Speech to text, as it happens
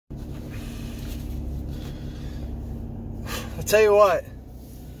I'll tell you what,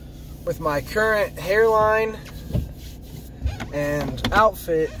 with my current hairline and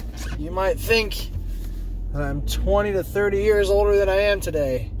outfit, you might think that I'm 20 to 30 years older than I am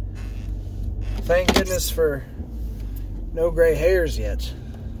today. Thank goodness for no gray hairs yet.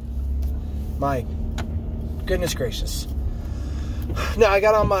 My goodness gracious. Now, I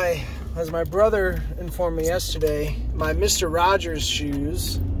got on my, as my brother informed me yesterday, my Mr. Rogers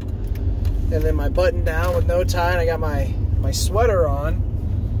shoes, and then my button down with no tie, and I got my sweater on,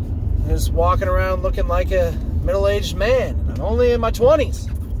 and just walking around looking like a middle-aged man. I'm only in my 20s,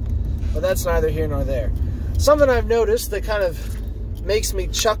 but that's neither here nor there. Something I've noticed that kind of makes me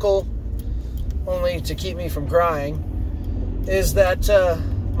chuckle, only to keep me from crying, is that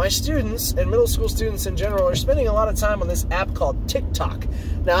my students, and middle school students in general, are spending a lot of time on this app called TikTok.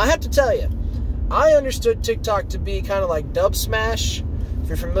 Now, I have to tell you, I understood TikTok to be kind of like Dub Smash. If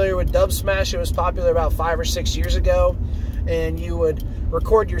you're familiar with Dub Smash, it was popular about 5 or 6 years ago, and you would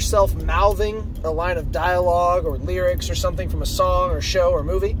record yourself mouthing a line of dialogue or lyrics or something from a song or show or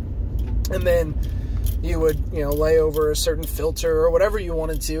movie, and then you would, lay over a certain filter or whatever you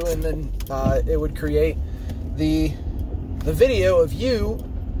wanted to, and then it would create the video of your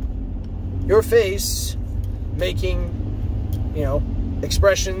face, making,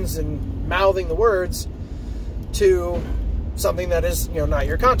 expressions and mouthing the words to something that is, not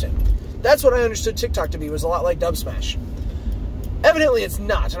your content. That's what I understood TikTok to be, was a lot like Dub Smash. Evidently it's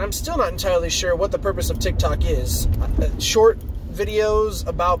not, and I'm still not entirely sure what the purpose of TikTok is. Short videos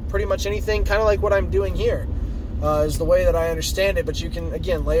about pretty much anything, kind of like what I'm doing here, is the way that I understand it, but you can,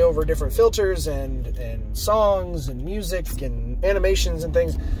 again, lay over different filters and songs and music and animations and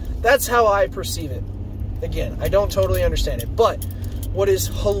things. That's how I perceive it. Again, I don't totally understand it, but what is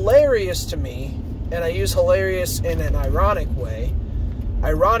hilarious to me, and I use hilarious in an ironic way,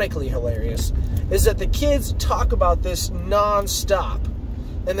 ironically hilarious, is that the kids talk about this non-stop,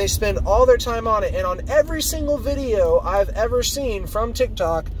 and they spend all their time on it, and on every single video I've ever seen from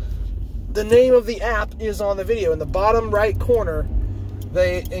TikTok, the name of the app is on the video. In the bottom right corner,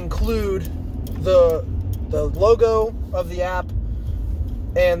 they include the logo of the app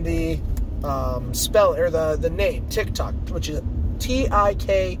and the spell, or the name, TikTok, which is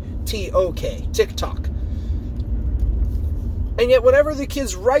T-I-K-T-O-K, TikTok. And yet, whenever the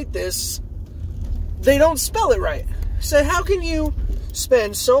kids write this, they don't spell it right. So how can you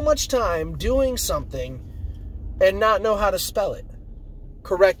spend so much time doing something and not know how to spell it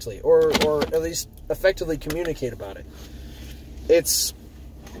correctly, or at least effectively communicate about it? It's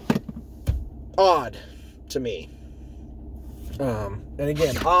odd to me. And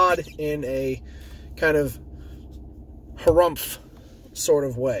again, odd in a kind of harumph sort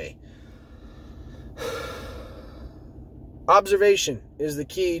of way. Observation is the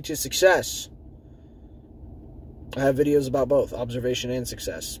key to success. I have videos about both, observation and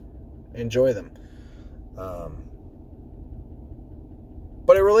success. Enjoy them. But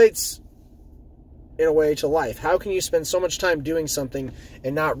it relates, in a way, to life. How can you spend so much time doing something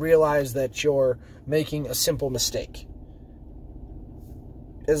and not realize that you're making a simple mistake?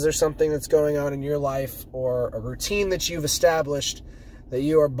 Is there something that's going on in your life, or a routine that you've established, that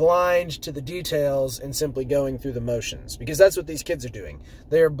you are blind to the details and simply going through the motions? Because that's what these kids are doing.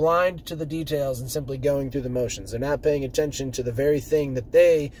 They are blind to the details and simply going through the motions. They're not paying attention to the very thing that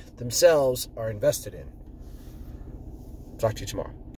they themselves are invested in. Talk to you tomorrow.